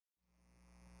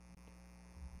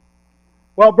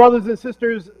Well, brothers and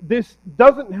sisters, this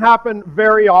doesn't happen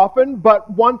very often, but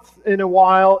once in a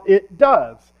while it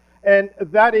does. And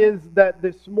that is that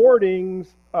this morning's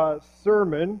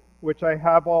sermon, which I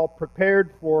have all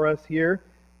prepared for us here,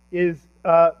 is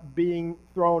being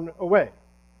thrown away.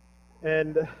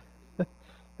 And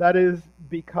that is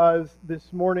because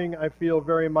this morning I feel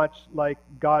very much like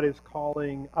God is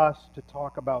calling us to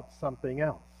talk about something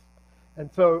else.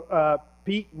 And so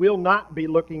Pete will not be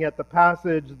looking at the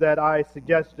passage that I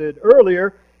suggested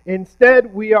earlier.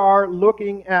 Instead, we are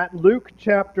looking at Luke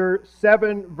chapter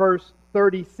 7, verse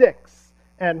 36,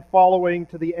 and following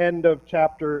to the end of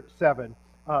chapter 7,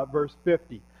 verse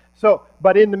 50. So,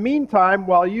 but in the meantime,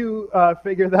 while you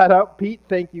figure that out, Pete,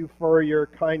 thank you for your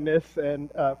kindness and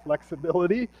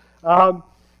flexibility.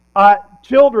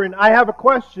 Children, I have a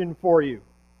question for you.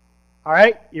 All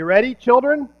right, you ready,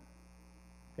 children?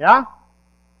 Yeah?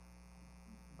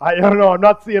 I don't know, I'm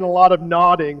not seeing a lot of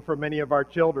nodding from many of our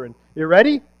children. You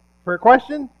ready for a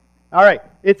question? All right,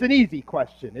 it's an easy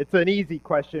question. It's an easy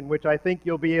question, which I think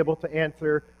you'll be able to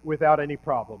answer without any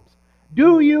problems.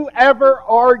 Do you ever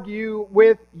argue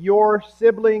with your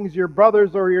siblings, your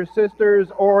brothers or your sisters,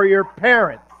 or your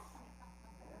parents?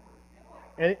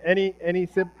 Any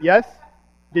yes?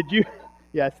 Did you?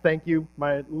 Yes, thank you,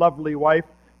 my lovely wife.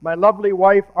 My lovely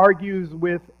wife argues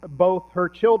with both her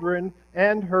children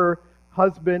and her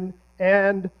husband,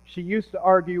 and she used to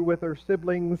argue with her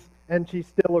siblings, and she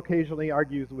still occasionally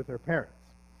argues with her parents.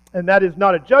 And that is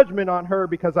not a judgment on her,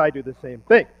 because I do the same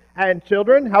thing. And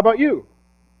children, how about you?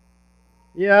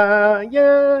 Yeah.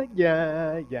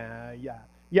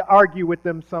 You argue with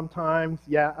them sometimes.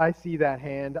 Yeah, I see that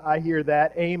hand. I hear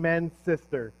that. Amen,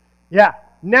 sister. Yeah.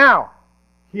 Now,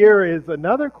 here is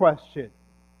another question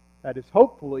that is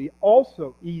hopefully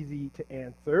also easy to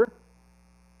answer.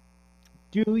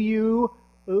 Do you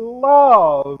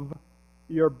love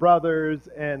your brothers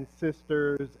and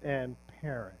sisters and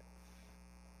parents?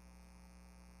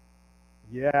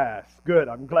 Yes, good.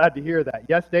 I'm glad to hear that.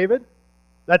 Yes, David?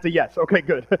 That's a yes. Okay,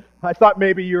 good. I thought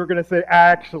maybe you were going to say,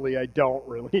 actually, I don't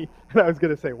really. And I was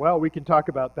going to say, well, we can talk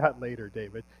about that later,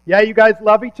 David. Yeah, you guys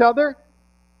love each other?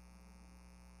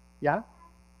 Yeah?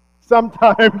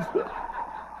 Sometimes.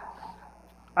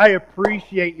 I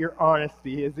appreciate your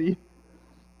honesty, Izzy.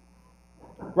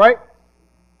 Right?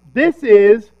 This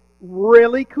is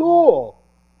really cool.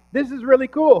 This is really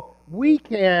cool. We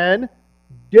can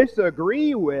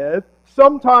disagree with,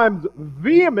 sometimes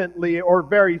vehemently or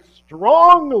very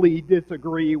strongly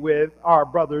disagree with our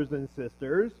brothers and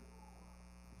sisters,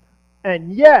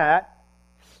 and yet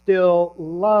still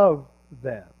love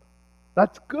them.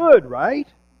 That's good, right?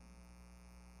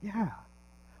 Yeah.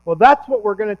 Well, that's what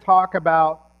we're going to talk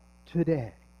about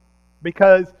today,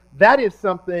 because that is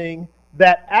something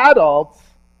that adults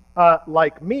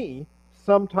like me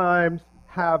sometimes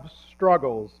have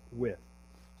struggles with.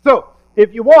 So,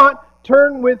 if you want,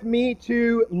 turn with me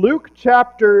to Luke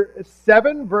chapter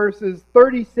 7, verses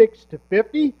 36 to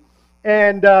 50,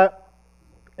 and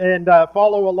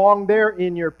follow along there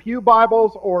in your pew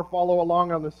Bibles, or follow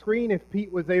along on the screen if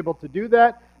Pete was able to do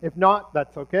that. If not,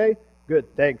 that's okay.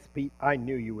 Good, thanks, Pete. I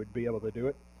knew you would be able to do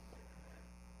it.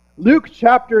 Luke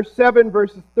chapter 7,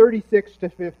 verses 36 to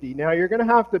 50. Now, you're going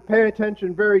to have to pay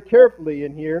attention very carefully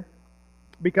in here,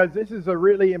 because this is a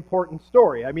really important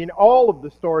story. I mean, all of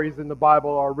the stories in the Bible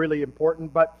are really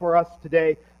important, but for us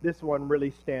today, this one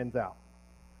really stands out.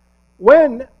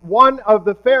 When one of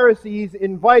the Pharisees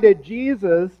invited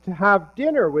Jesus to have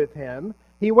dinner with him,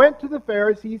 he went to the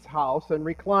Pharisee's house and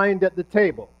reclined at the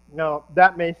table. Now,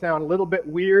 that may sound a little bit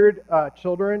weird,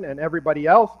 children and everybody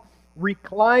else.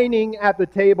 Reclining at the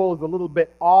table is a little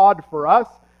bit odd for us.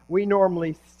 We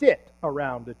normally sit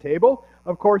around a table.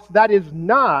 Of course, that is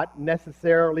not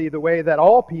necessarily the way that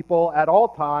all people at all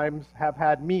times have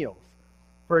had meals.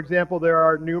 For example, there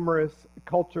are numerous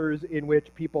cultures in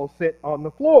which people sit on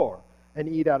the floor and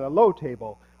eat at a low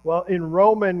table. Well, in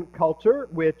Roman culture,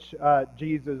 which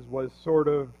Jesus was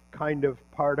kind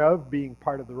of part of, being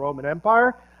part of the Roman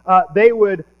Empire, they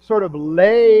would sort of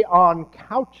lay on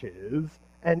couches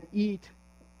and eat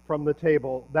from the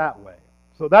table that way.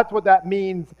 So that's what that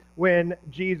means when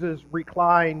Jesus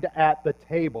reclined at the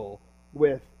table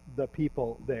with the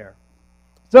people there.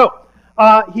 So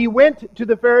he went to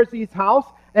the Pharisee's house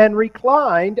and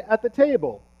reclined at the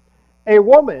table. A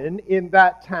woman in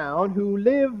that town who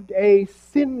lived a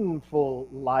sinful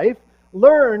life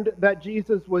learned that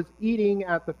Jesus was eating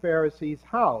at the Pharisee's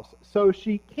house. So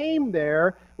she came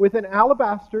there with an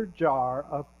alabaster jar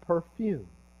of perfume.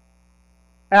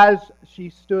 As she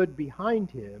stood behind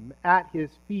him at his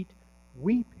feet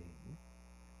weeping,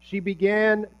 she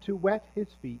began to wet his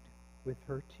feet with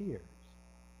her tears.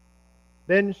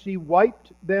 Then she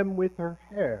wiped them with her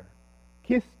hair,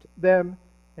 kissed them,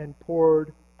 and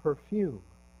poured perfume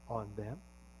on them.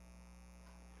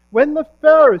 When the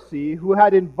Pharisee who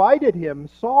had invited him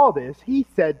saw this, he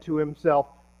said to himself,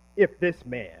 "If this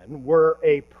man were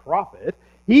a prophet,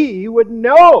 he would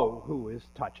know who is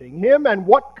touching him and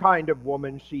what kind of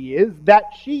woman she is,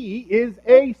 that she is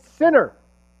a sinner."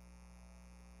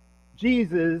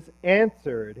 Jesus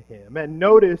answered him, and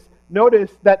notice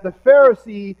that the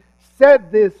Pharisee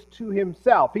said this to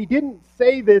himself. He didn't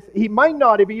say this, he might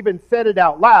not have even said it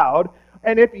out loud,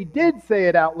 and if he did say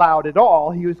it out loud at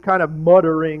all, he was kind of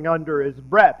muttering under his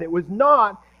breath. It was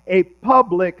not a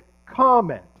public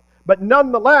comment. But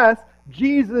nonetheless,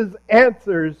 Jesus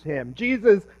answers him.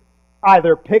 Jesus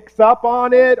either picks up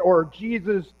on it, or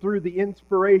Jesus, through the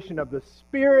inspiration of the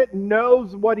Spirit,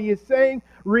 knows what he is saying.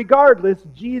 Regardless,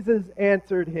 Jesus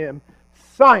answered him,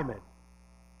 "Simon,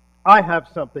 I have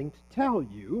something to tell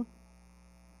you."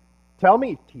 "Tell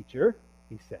me, teacher,"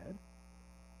 he said.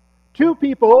 "Two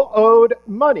people owed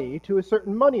money to a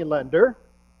certain moneylender.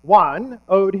 One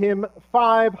owed him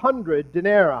 500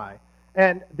 denarii,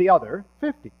 and the other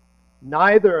 50.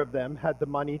 Neither of them had the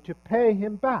money to pay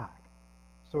him back,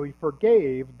 so he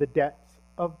forgave the debts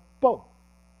of both.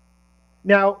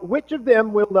 Now, which of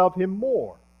them will love him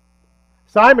more?"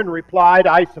 Simon replied,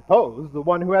 "I suppose the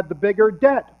one who had the bigger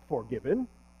debt forgiven."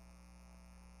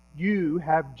 "You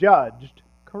have judged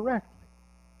correctly,"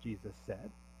 Jesus said.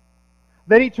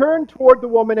 Then he turned toward the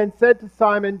woman and said to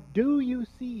Simon, "Do you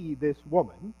see this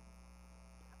woman?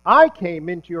 I came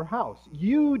into your house.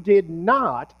 You did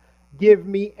not give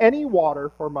me any water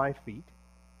for my feet,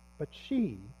 but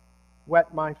she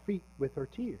wet my feet with her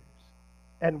tears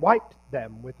and wiped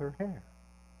them with her hair.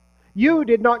 You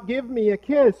did not give me a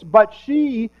kiss, but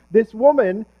she, this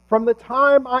woman, from the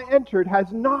time I entered,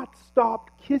 has not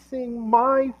stopped kissing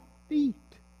my feet.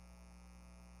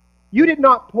 You did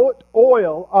not put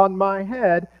oil on my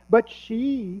head, but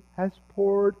she has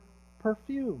poured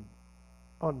perfume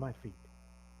on my feet.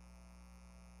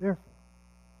 Therefore,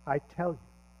 I tell you,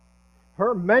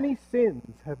 her many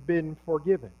sins have been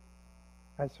forgiven,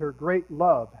 as her great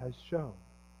love has shown.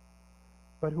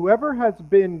 But whoever has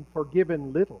been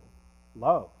forgiven little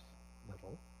loves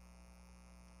little."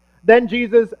 Then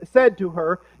Jesus said to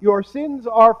her, "Your sins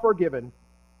are forgiven."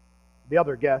 The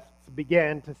other guests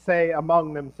began to say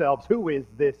among themselves, "Who is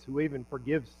this who even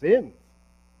forgives sins?"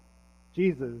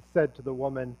 Jesus said to the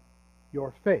woman,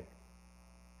 "Your faith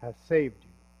has saved you.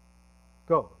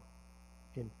 Go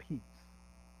in peace."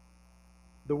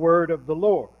 The word of the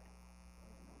Lord.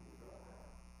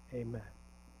 Amen.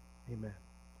 Amen.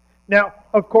 Now,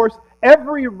 of course,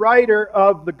 every writer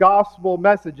of the gospel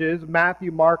messages,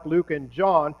 Matthew, Mark, Luke, and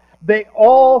John, they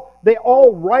all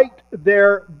write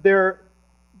their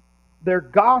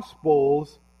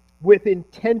gospels with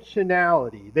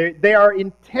intentionality. They are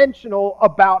intentional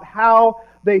about how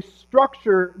they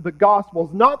structure the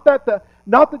gospels. Not that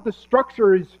the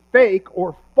structure is fake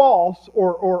or false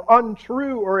or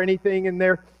untrue or anything, and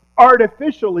they're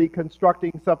artificially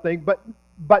constructing something,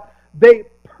 but they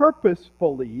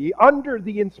purposefully, under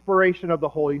the inspiration of the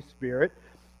Holy Spirit,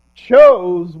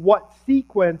 chose what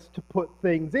sequence to put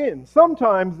things in.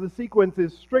 Sometimes the sequence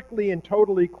is strictly and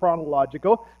totally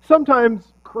chronological.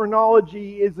 Sometimes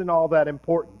chronology isn't all that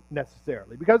important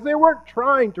necessarily, because they weren't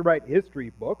trying to write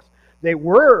history books. They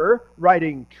were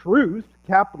writing truth,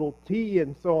 capital T,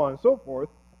 and so on and so forth.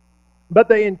 But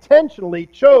they intentionally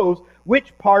chose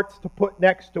which parts to put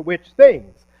next to which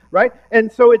things. Right? And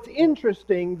so it's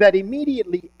interesting that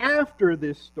immediately after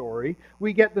this story,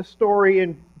 we get the story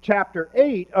in chapter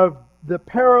 8 of the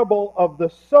parable of the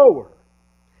sower.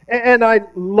 And I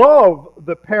love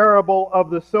the parable of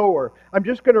the sower. I'm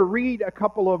just going to read a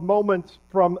couple of moments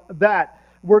from that.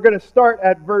 We're going to start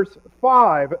at verse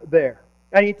 5 there.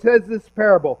 And he says this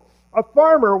parable. "A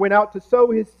farmer went out to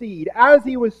sow his seed. As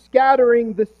he was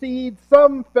scattering the seed,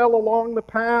 some fell along the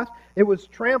path. It was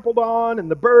trampled on, and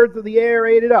the birds of the air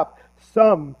ate it up.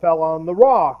 Some fell on the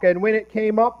rock, and when it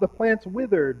came up, the plants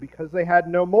withered because they had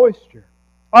no moisture.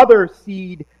 Other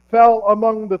seed fell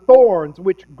among the thorns,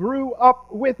 which grew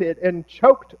up with it and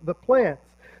choked the plants.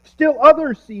 Still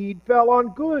other seed fell on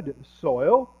good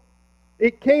soil.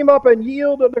 It came up and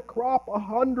yielded a crop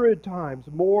 100 times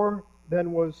more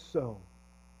than was sown."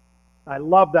 I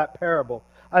love that parable.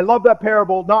 I love that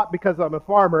parable not because I'm a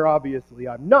farmer, obviously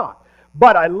I'm not.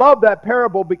 But I love that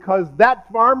parable because that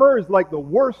farmer is like the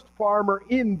worst farmer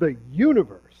in the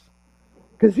universe.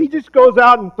 Because he just goes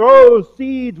out and throws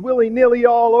seeds willy-nilly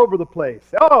all over the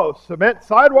place. Oh, cement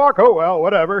sidewalk? Oh, well,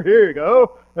 whatever. Here you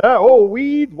go. Oh,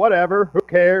 weeds? Whatever. Who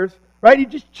cares? Right? He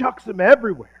just chucks them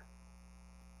everywhere.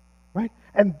 Right?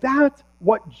 And that's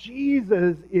what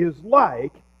Jesus is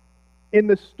like in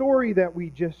the story that we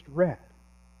just read.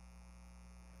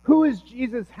 Who is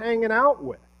Jesus hanging out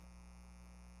with?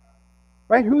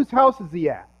 Right? Whose house is he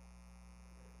at?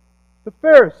 The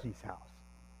Pharisees' house.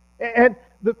 And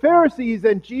the Pharisees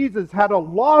and Jesus had a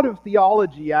lot of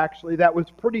theology, actually, that was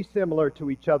pretty similar to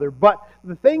each other. But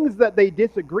the things that they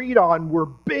disagreed on were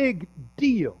big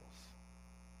deals.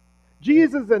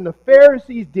 Jesus and the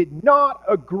Pharisees did not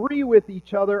agree with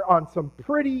each other on some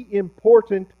pretty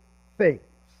important things.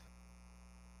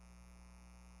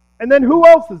 And then who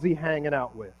else is he hanging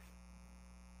out with?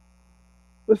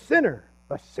 The sinner,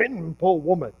 a sinful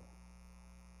woman.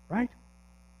 Right?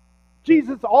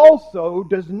 Jesus also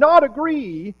does not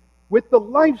agree with the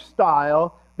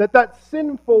lifestyle that that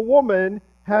sinful woman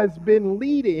has been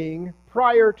leading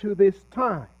prior to this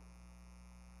time.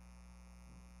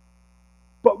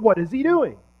 But what is he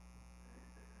doing?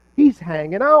 He's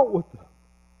hanging out with them.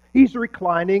 He's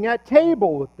reclining at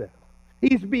table with them.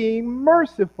 He's being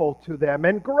merciful to them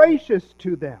and gracious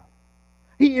to them.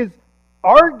 He is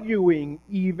arguing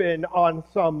even on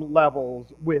some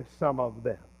levels with some of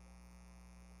them.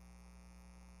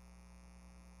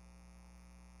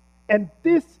 And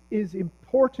this is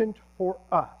important for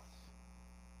us,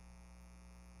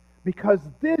 because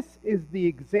this is the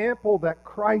example that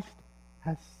Christ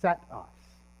has set us.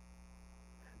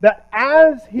 That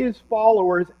as his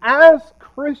followers, as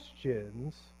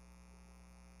Christians,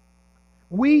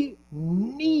 we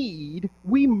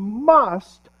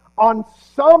must, on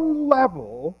some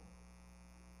level,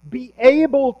 be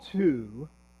able to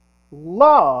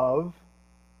love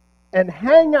and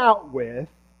hang out with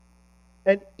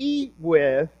and eat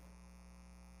with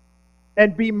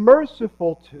and be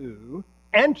merciful to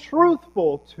and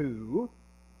truthful to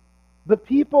the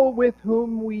people with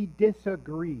whom we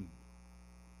disagree.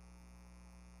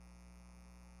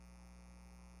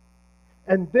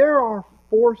 And there are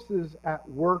forces at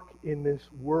work in this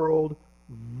world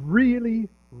really,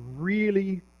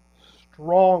 really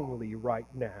strongly right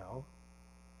now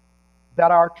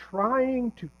that are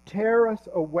trying to tear us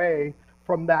away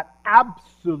from that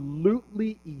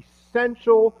absolutely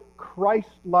essential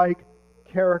Christ-like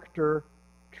character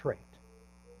trait.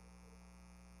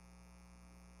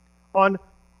 On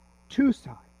two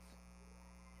sides.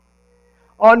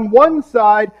 On one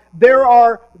side, there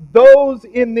are those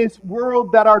in this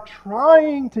world that are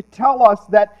trying to tell us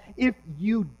that if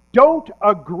you don't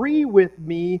agree with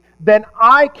me, then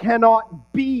I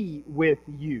cannot be with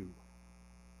you.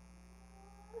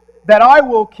 That I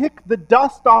will kick the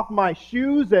dust off my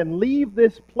shoes and leave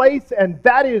this place, and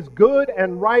that is good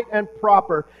and right and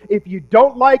proper. If you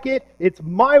don't like it, it's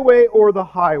my way or the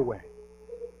highway.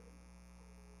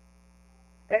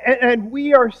 And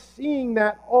we are seeing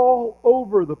that all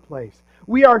over the place.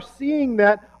 We are seeing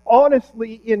that,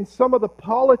 honestly, in some of the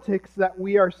politics that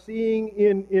we are seeing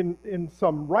in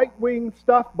some right-wing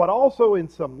stuff, but also in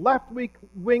some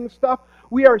left-wing stuff.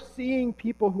 We are seeing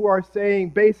people who are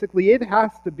saying, basically, it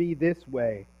has to be this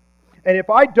way. And if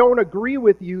I don't agree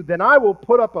with you, then I will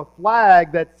put up a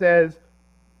flag that says,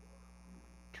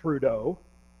 Trudeau.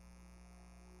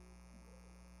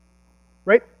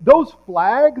 Right? Those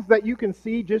flags that you can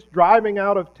see just driving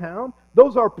out of town,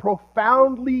 those are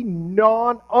profoundly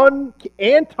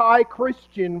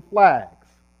anti-Christian flags.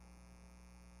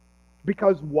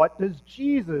 Because what does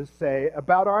Jesus say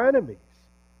about our enemies?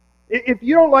 If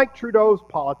you don't like Trudeau's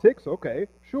politics, okay,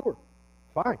 sure,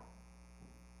 fine.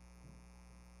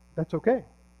 That's okay.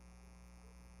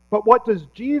 But what does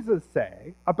Jesus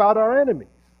say about our enemies?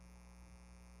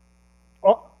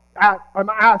 Oh, I'm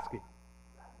asking.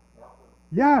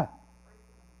 Yeah.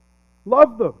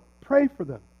 Love them. Pray for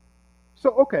them. So,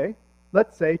 okay,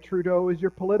 let's say Trudeau is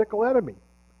your political enemy.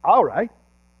 All right.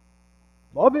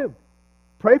 Love him.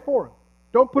 Pray for him.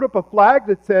 Don't put up a flag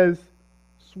that says,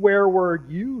 swear word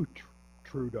you,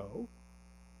 Trudeau.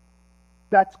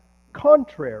 That's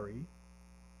contrary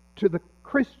to the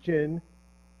Christian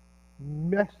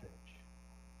message.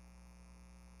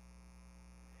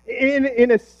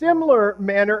 In a similar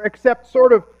manner, except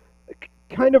sort of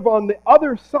kind of on the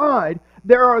other side,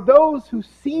 there are those who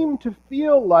seem to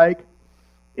feel like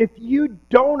if you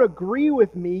don't agree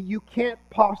with me, you can't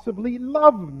possibly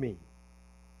love me.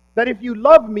 That if you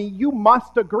love me, you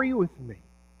must agree with me.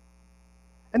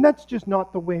 And that's just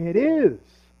not the way it is.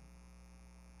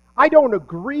 I don't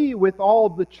agree with all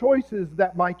of the choices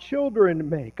that my children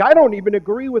make. I don't even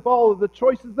agree with all of the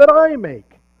choices that I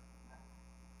make.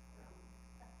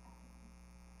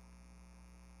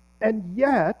 And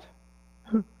yet,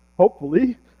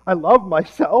 hopefully, I love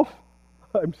myself.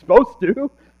 I'm supposed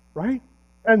to, right?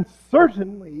 And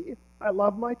certainly, I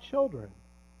love my children.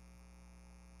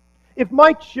 If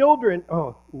my children,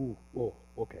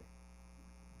 okay.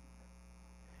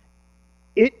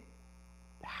 It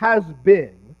has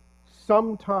been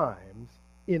sometimes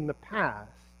in the past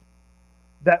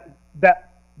that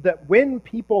when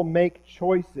people make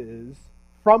choices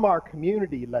from our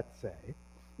community, let's say,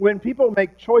 when people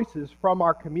make choices from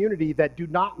our community that do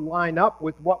not line up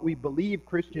with what we believe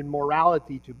Christian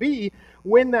morality to be,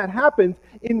 when that happens,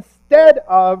 instead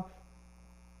of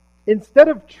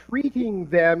treating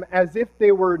them as if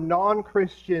they were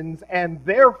non-Christians and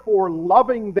therefore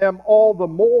loving them all the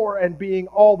more and being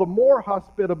all the more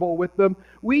hospitable with them,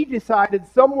 we decided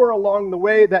somewhere along the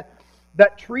way that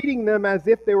treating them as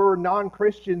if they were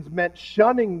non-Christians meant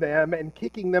shunning them and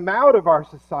kicking them out of our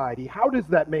society. How does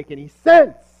that make any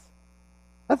sense?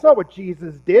 That's not what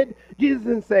Jesus did. Jesus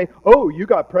didn't say, "Oh, you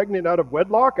got pregnant out of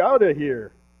wedlock? Out of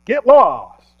here. Get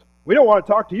lost. We don't want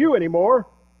to talk to you anymore."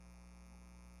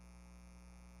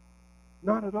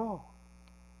 Not at all.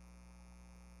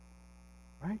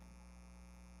 Right?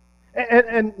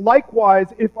 And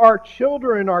likewise, if our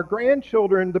children, our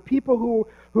grandchildren, the people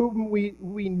whom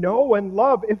we know and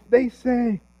love, if they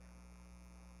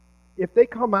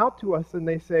come out to us and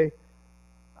they say,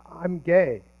 "I'm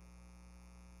gay,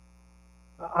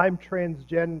 I'm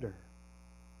transgender,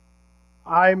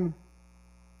 I don't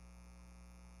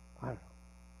know,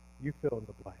 you fill in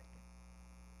the blank."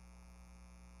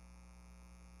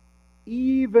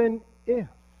 Even if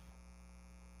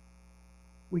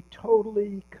we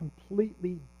totally,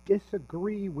 completely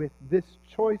disagree with this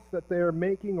choice that they are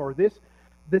making or this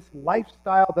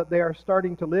lifestyle that they are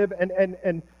starting to live,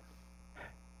 and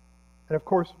of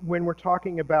course, when we're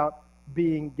talking about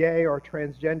being gay or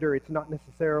transgender, it's not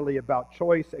necessarily about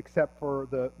choice, except for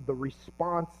the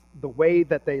response, the way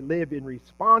that they live in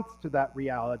response to that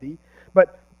reality.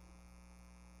 But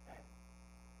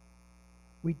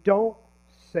we don't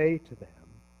say to them,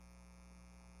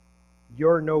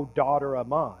 "You're no daughter of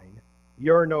mine.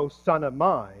 You're no son of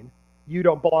mine. You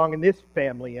don't belong in this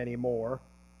family anymore.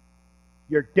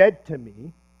 You're dead to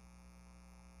me."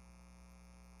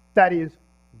 That is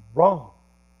wrong.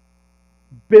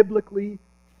 Biblically,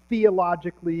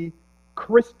 theologically,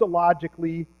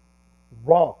 Christologically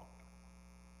wrong.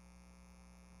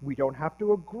 We don't have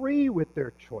to agree with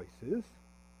their choices.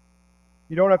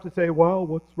 You don't have to say, "Well,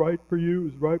 what's right for you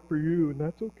is right for you, and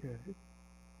that's okay."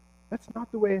 That's not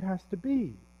the way it has to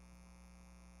be.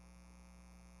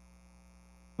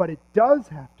 But it does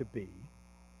have to be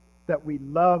that we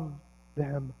love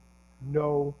them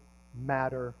no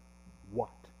matter what.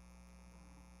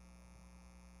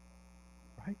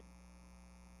 Right?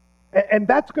 And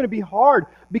that's going to be hard,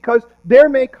 because there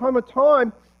may come a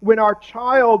time when our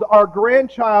child, our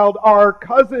grandchild, our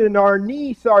cousin, our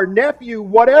niece, our nephew,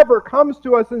 whatever, comes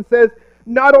to us and says,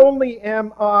 "Not only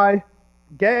am I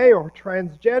gay or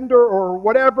transgender or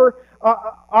whatever,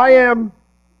 I'm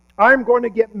going to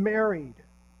get married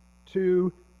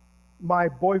to my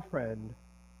boyfriend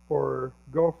or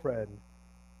girlfriend."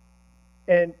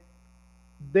 And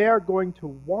they're going to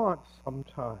want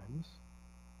sometimes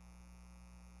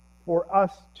for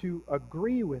us to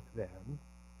agree with them,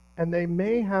 and they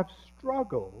may have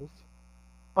struggles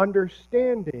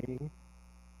understanding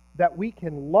that we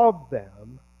can love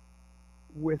them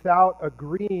without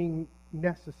agreeing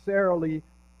necessarily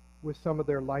with some of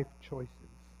their life choices.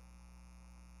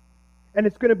 And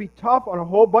it's going to be tough on a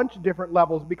whole bunch of different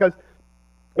levels, because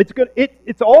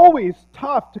it's always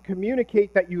tough to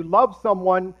communicate that you love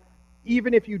someone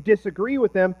even if you disagree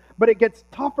with them, but it gets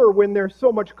tougher when they're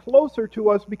so much closer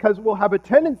to us, because we'll have a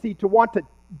tendency to want to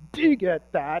dig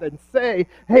at that and say,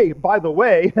 "Hey, by the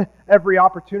way," every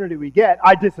opportunity we get,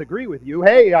 "I disagree with you.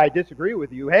 Hey, I disagree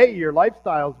with you. Hey, your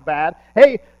lifestyle's bad.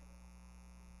 Hey,"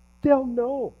 they'll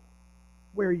know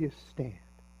where you stand.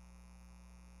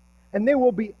 And they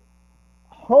will be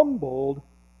humbled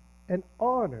and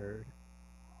honored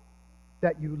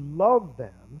that you love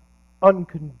them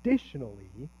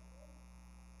unconditionally,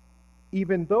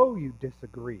 even though you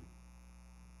disagree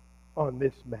on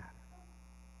this matter.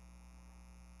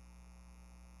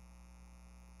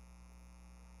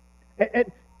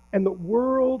 And the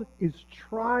world is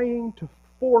trying to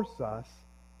force us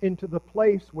into the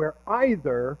place where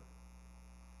either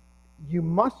you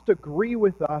must agree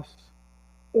with us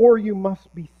or you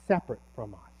must be separate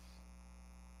from us.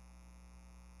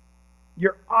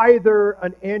 You're either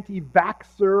an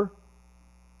anti-vaxxer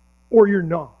or you're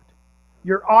not.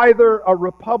 You're either a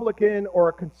Republican or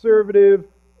a conservative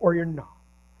or you're not.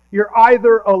 You're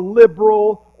either a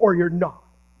liberal or you're not.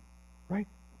 Right?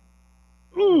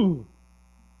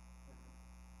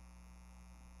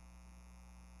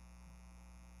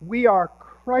 We are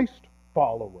Christ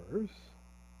followers,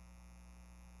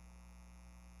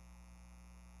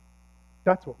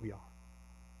 That's what we are.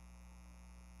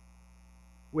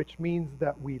 Which means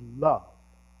that we love.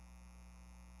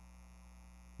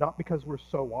 Not because we're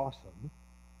so awesome,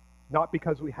 not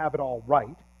because we have it all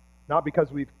right, not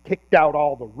because we've kicked out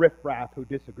all the riffraff who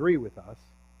disagree with us,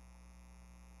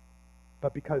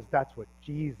 but because that's what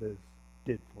Jesus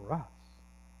did for us.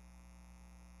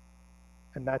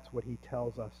 And that's what he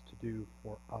tells us to do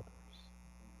for others.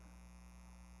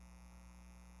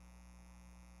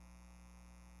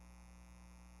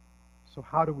 So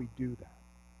how do we do that?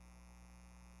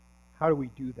 How do we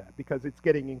do that? Because it's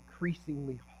getting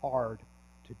increasingly hard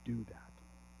to do that.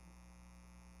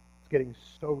 It's getting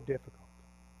so difficult.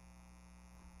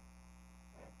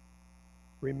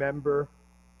 Remember,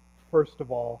 first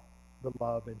of all, the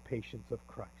love and patience of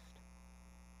Christ.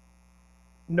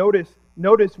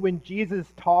 Notice when Jesus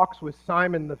talks with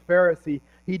Simon the Pharisee,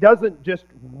 he doesn't just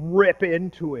rip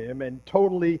into him and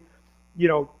totally,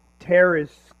 tear his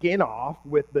skin off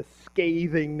with the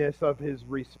scathingness of his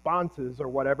responses or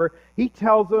whatever. He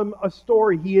tells him a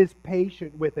story. He is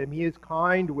patient with him. He is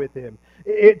kind with him.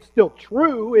 It's still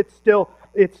true. It's still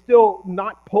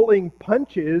not pulling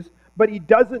punches, but he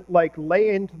doesn't lay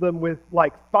into them with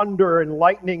thunder and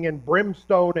lightning and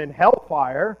brimstone and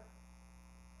hellfire.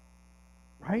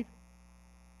 Right?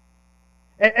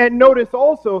 And notice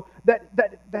also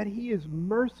that he is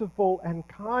merciful and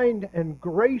kind and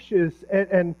gracious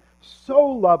and so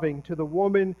loving to the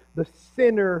woman, the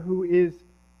sinner who is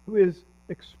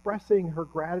expressing her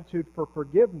gratitude for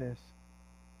forgiveness.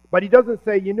 But he doesn't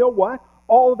say, you know what?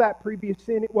 All of that previous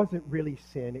sin, it wasn't really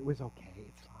sin. It was okay.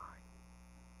 It's fine.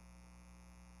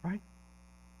 Right?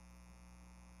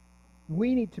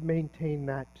 We need to maintain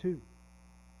that too.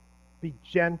 Be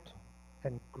gentle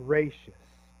and gracious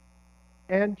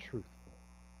and truthful.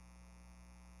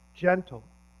 Gentle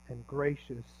and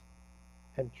gracious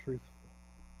and truthful.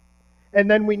 And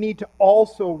then we need to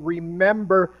also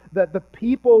remember that the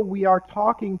people we are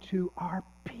talking to are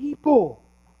people.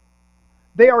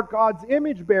 They are God's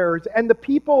image bearers. And the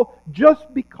people,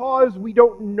 just because we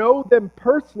don't know them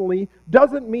personally,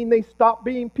 doesn't mean they stop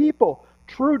being people.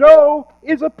 Trudeau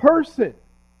is a person.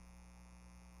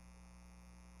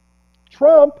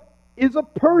 Trump is a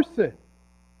person.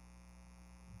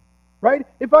 Right?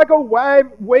 If I go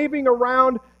waving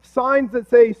around signs that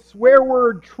say swear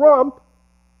word Trump,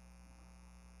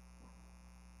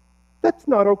 that's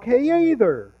not okay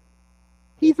either.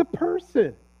 He's a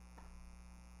person.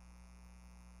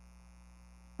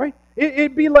 Right?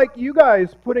 It'd be like you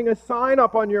guys putting a sign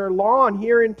up on your lawn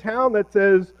here in town that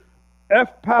says,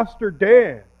 F Pastor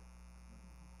Dan.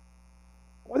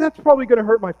 Well, that's probably going to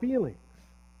hurt my feelings.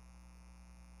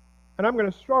 And I'm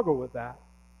going to struggle with that.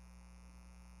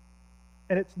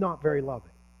 And it's not very loving.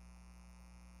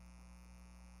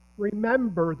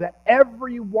 Remember that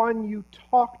everyone you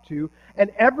talk to,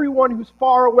 and everyone who's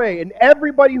far away, and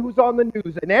everybody who's on the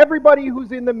news, and everybody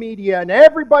who's in the media, and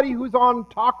everybody who's on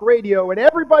talk radio, and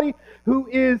everybody who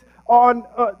is on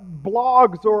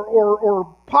blogs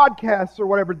or podcasts or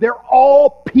whatever, they're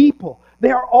all people.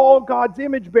 They are all God's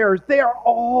image bearers. They are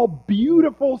all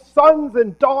beautiful sons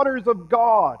and daughters of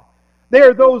God. They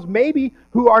are those maybe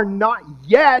who are not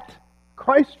yet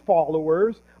Christ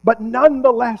followers, but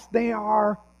nonetheless they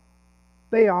are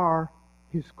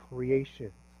His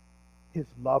creations, His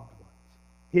loved ones,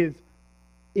 His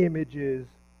images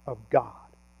of God.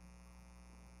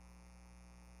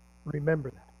 Remember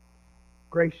that.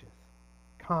 Gracious,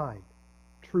 kind,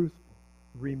 truthful.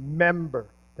 Remember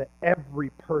that every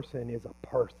person is a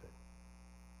person,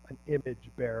 an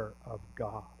image bearer of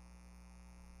God.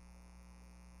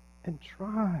 And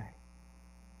try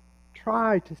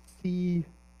to see,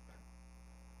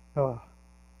 to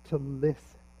listen.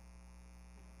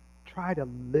 Try to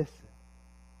listen.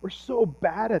 We're so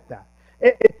bad at that.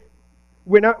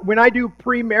 When I do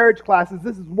pre-marriage classes,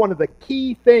 this is one of the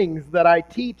key things that I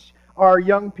teach our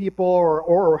young people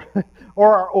or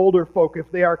our older folk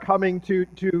if they are coming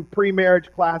to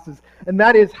pre-marriage classes, and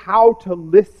that is how to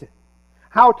listen.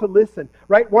 How to listen,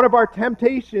 right? One of our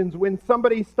temptations when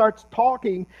somebody starts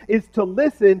talking is to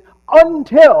listen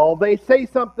until they say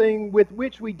something with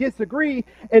which we disagree,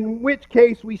 in which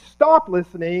case we stop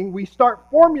listening, we start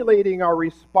formulating our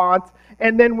response,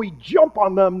 and then we jump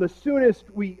on them the soonest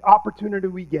opportunity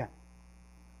we get.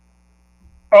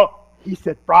 Oh, he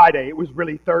said Friday, it was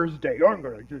really Thursday. I'm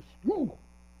going to just...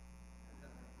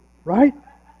 Right?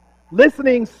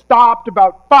 Listening stopped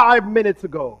about 5 minutes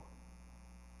ago.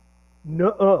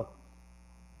 No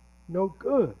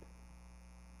good.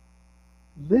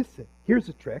 Listen. Here's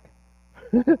a trick.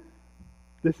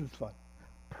 This is fun.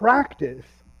 Practice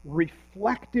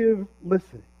reflective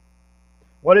listening.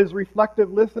 What is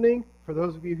reflective listening? For for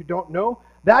those of you who don't know,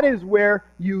 that is where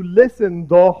you listen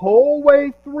the whole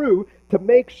way through to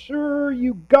make sure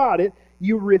you got it.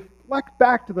 You reflect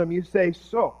back to them. You say,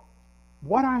 so,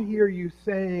 what I hear you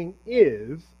saying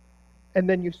is, and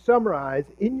then you summarize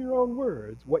in your own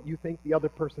words what you think the other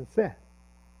person said.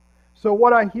 So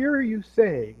what I hear you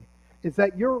saying is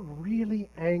that you're really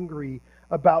angry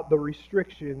about the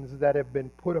restrictions that have been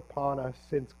put upon us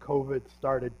since COVID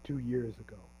started 2 years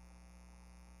ago.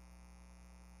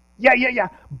 Yeah.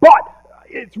 But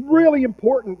it's really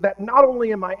important that not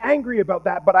only am I angry about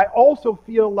that, but I also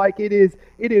feel like it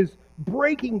is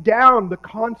breaking down the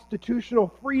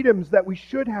constitutional freedoms that we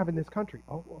should have in this country.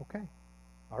 Oh, okay.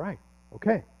 All right.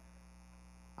 Okay.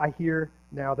 I hear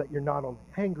now that you're not only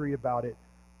angry about it,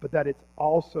 but that it's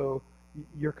also,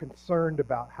 you're concerned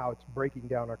about how it's breaking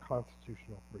down our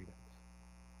constitutional freedoms.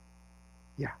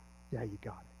 Yeah, you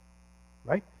got it.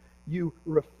 Right? You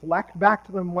reflect back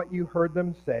to them what you heard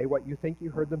them say, what you think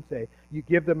you heard them say. You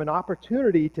give them an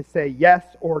opportunity to say yes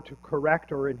or to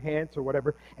correct or enhance or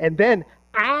whatever. And then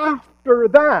after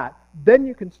that, then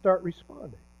you can start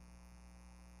responding.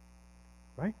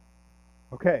 Right?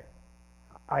 Okay.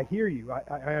 I hear you.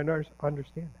 I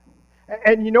understand that.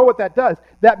 And you know what that does?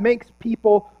 That makes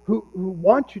people who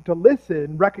want you to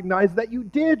listen recognize that you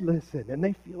did listen, and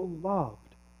they feel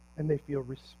loved, and they feel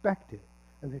respected,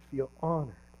 and they feel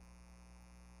honored.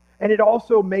 And it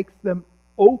also makes them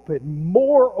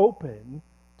more open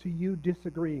to you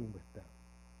disagreeing with them.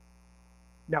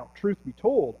 Now, truth be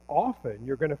told, often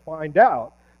you're going to find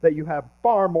out that you have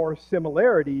far more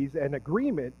similarities and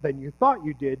agreement than you thought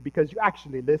you did because you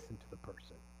actually listened to the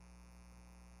person.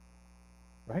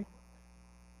 Right?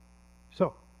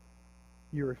 So,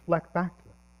 you reflect back to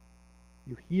them.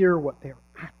 You hear what they're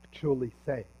actually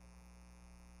saying.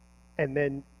 And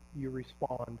then you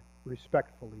respond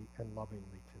respectfully and lovingly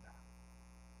to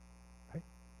that. Right?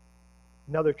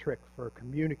 Another trick for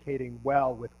communicating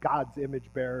well with God's image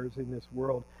bearers in this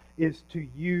world is to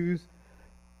use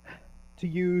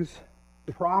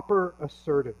proper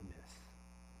assertiveness.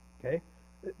 Okay?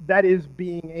 That is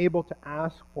being able to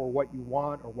ask for what you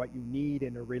want or what you need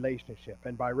in a relationship.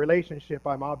 And by relationship,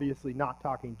 I'm obviously not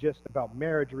talking just about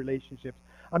marriage relationships.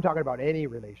 I'm talking about any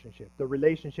relationship. The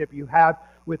relationship you have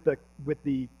with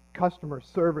the customer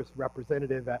service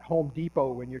representative at Home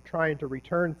Depot when you're trying to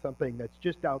return something that's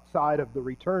just outside of the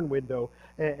return window,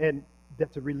 and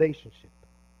that's a relationship.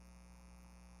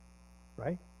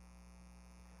 Right?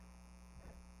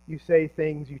 You say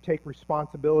things, you take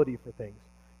responsibility for things.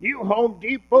 You Home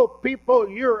Depot people,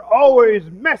 you're always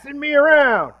messing me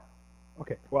around.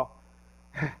 Okay, well,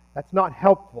 that's not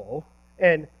helpful.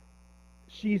 And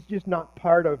she's just not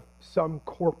part of some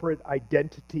corporate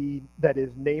identity that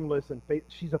is nameless and fake.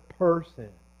 She's a person.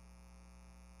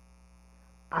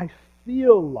 I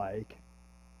feel like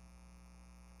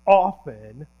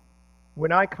often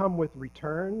when I come with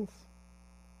returns,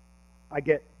 I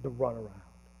get the runaround.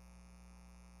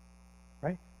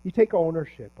 Right? You take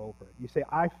ownership over it. You say,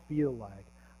 I feel like,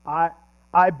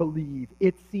 I believe,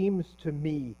 it seems to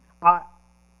me,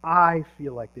 I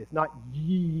feel like this, not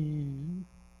ye.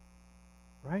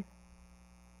 Right?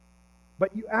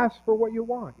 But you ask for what you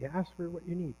want. You ask for what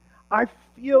you need. I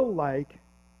feel like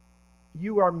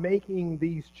you are making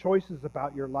these choices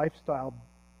about your lifestyle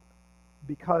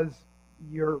because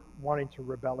you're wanting to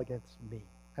rebel against me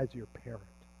as your parent.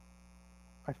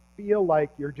 I feel like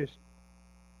you're just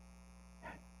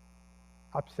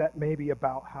upset maybe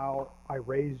about how I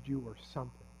raised you or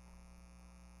something.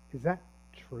 Is that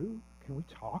true? Can we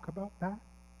talk about that?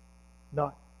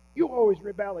 Not, you always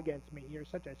rebel against me. You're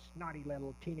such a snotty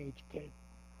little teenage kid.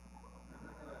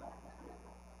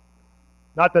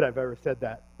 Not that I've ever said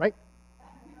that, right?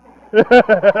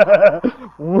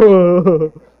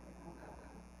 Whoa.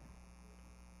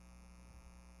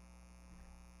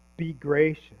 Be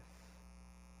gracious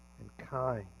and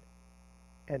kind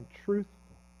and truthful.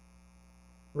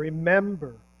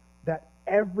 Remember that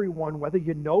everyone, whether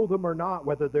you know them or not,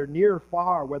 whether they're near or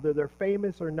far, whether they're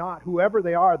famous or not, whoever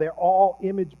they are, they're all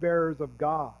image bearers of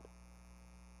God.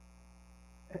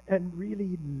 And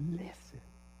really listen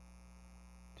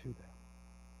to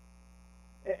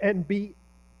them. And be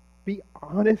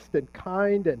honest and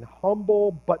kind and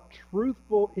humble, but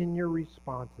truthful in your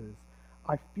responses.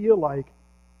 I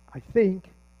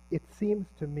think, it seems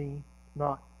to me,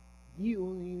 not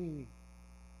you.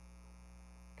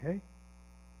 Okay?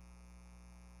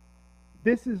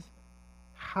 This is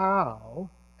how,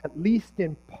 at least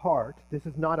in part, this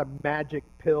is not a magic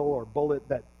pill or bullet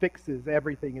that fixes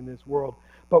everything in this world,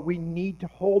 but we need to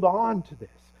hold on to this.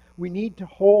 We need to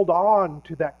hold on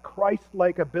to that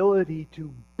Christ-like ability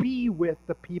to be with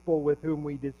the people with whom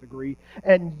we disagree,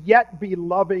 and yet be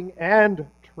loving and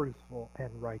truthful and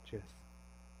righteous.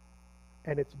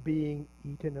 And it's being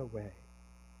eaten away.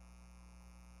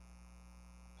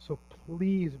 So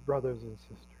please, brothers and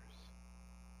sisters,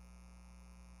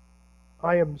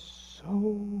 I am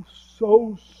so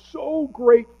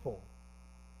grateful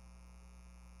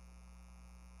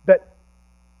that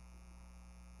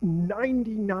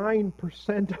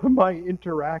 99% of my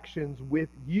interactions with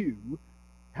you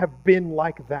have been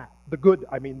like that. The good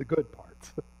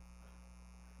parts.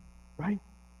 Right?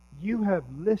 You have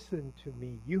listened to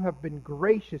me. You have been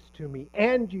gracious to me.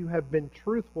 And you have been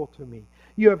truthful to me.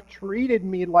 You have treated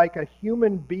me like a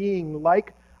human being,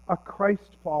 like a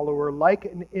Christ follower, like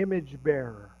an image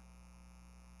bearer.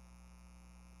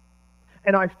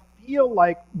 And I feel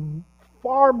like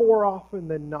far more often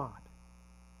than not,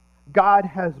 God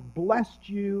has blessed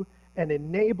you and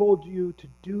enabled you to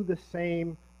do the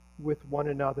same with one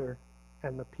another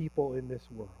and the people in this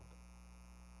world.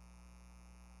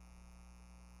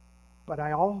 But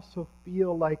I also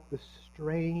feel like the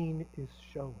strain is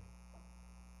showing.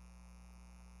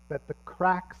 That the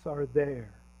cracks are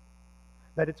there.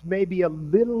 That it's maybe a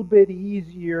little bit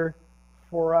easier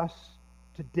for us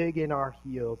to dig in our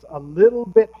heels. A little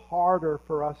bit harder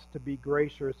for us to be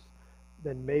gracious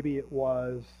than maybe it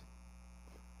was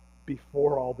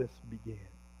before all this began.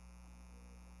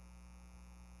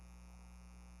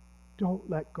 Don't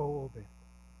let go of it.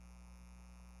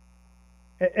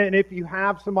 And if you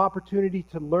have some opportunity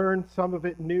to learn some of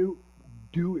it new,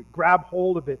 do it. Grab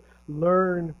hold of it.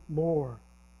 Learn more.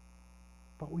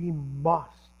 But we must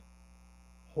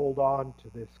hold on to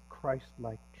this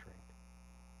Christ-like trait.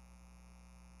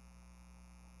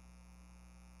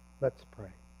 Let's pray.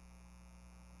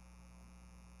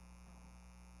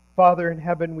 Father in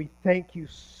heaven, we thank you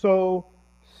so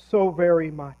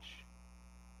very much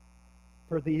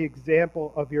for the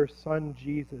example of your Son,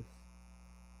 Jesus.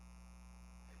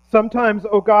 Sometimes,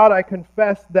 oh God, I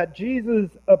confess that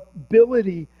Jesus'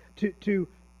 ability to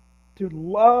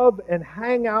love and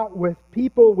hang out with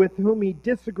people with whom he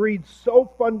disagreed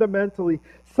so fundamentally,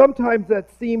 sometimes that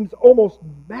seems almost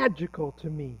magical to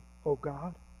me, oh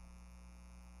God.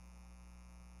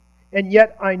 And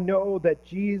yet I know that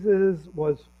Jesus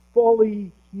was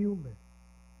fully human.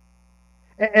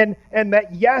 And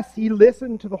that, yes, he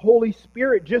listened to the Holy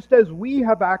Spirit just as we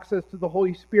have access to the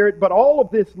Holy Spirit, but all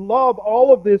of this love,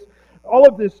 all of this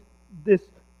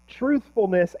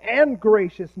truthfulness and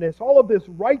graciousness, all of this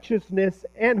righteousness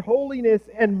and holiness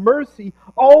and mercy,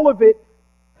 all of it,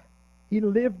 he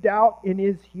lived out in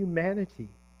his humanity.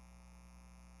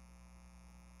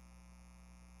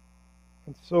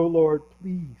 And so, Lord,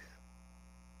 please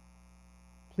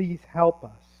help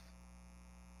us.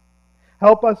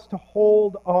 Help us to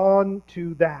hold on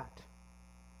to that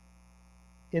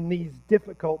in these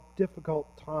difficult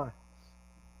times.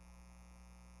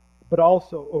 But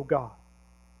also, oh God,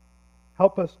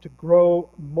 help us to grow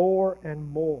more and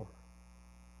more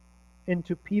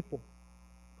into people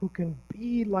who can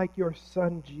be like your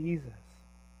Son Jesus,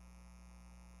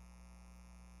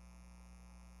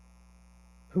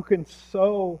 who can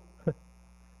sow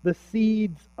the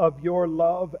seeds of your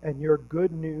love and your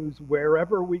good news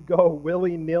wherever we go,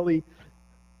 willy-nilly,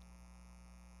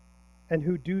 and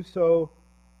who do so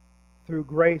through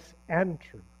grace and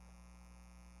truth,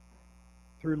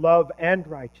 through love and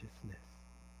righteousness,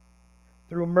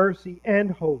 through mercy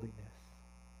and holiness.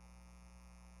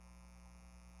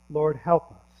 Lord,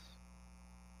 help us.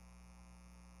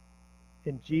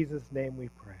 In Jesus' name we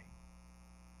pray.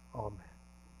 Amen.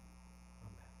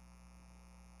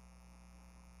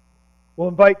 We'll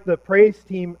invite the praise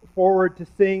team forward to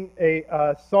sing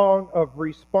a song of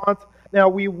response. Now,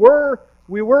 we were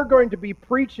going to be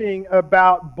preaching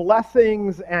about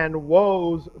blessings and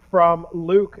woes from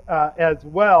Luke as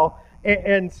well.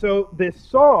 And so this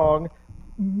song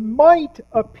might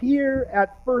appear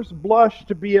at first blush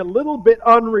to be a little bit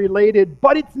unrelated,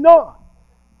 but it's not.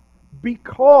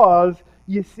 Because,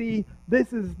 you see,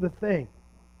 this is the thing.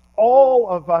 All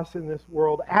of us in this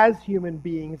world, as human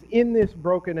beings, in this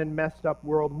broken and messed up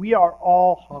world, we are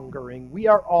all hungering, we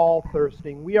are all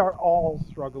thirsting, we are all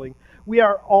struggling, we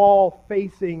are all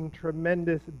facing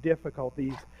tremendous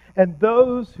difficulties. And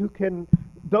those who can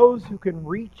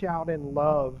reach out in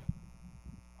love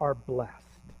are blessed.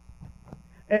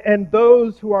 And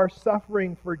those who are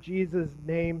suffering for Jesus'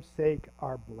 name's sake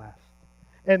are blessed.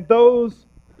 And those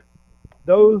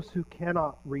who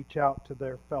cannot reach out to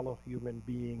their fellow human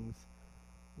beings,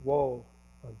 woe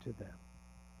unto them.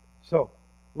 So,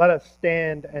 let us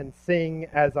stand and sing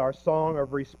as our song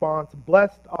of response.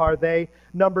 Blessed are they,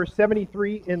 number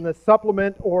 73 in the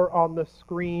supplement or on the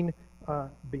screen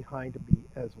behind me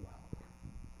as well.